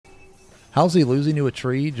How's he losing to a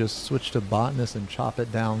tree? Just switch to botanist and chop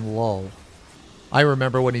it down low. I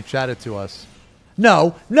remember when he chatted to us.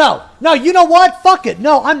 No, you know what? Fuck it.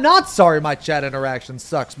 No, I'm not sorry my chat interaction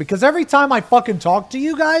sucks, because every time I fucking talk to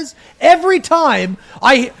you guys,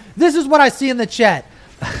 this is what I see in the chat.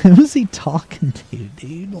 Who's he talking to,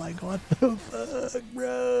 dude? Like, what the fuck,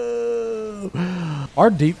 bro?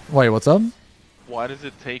 Wait, what's up? Why does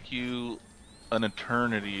it take you an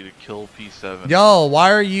eternity to kill P7? Yo,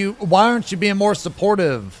 why aren't you being more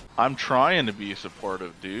supportive? I'm trying to be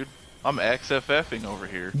supportive, dude. I'm XFFing over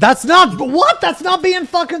here. That's not being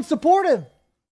fucking supportive.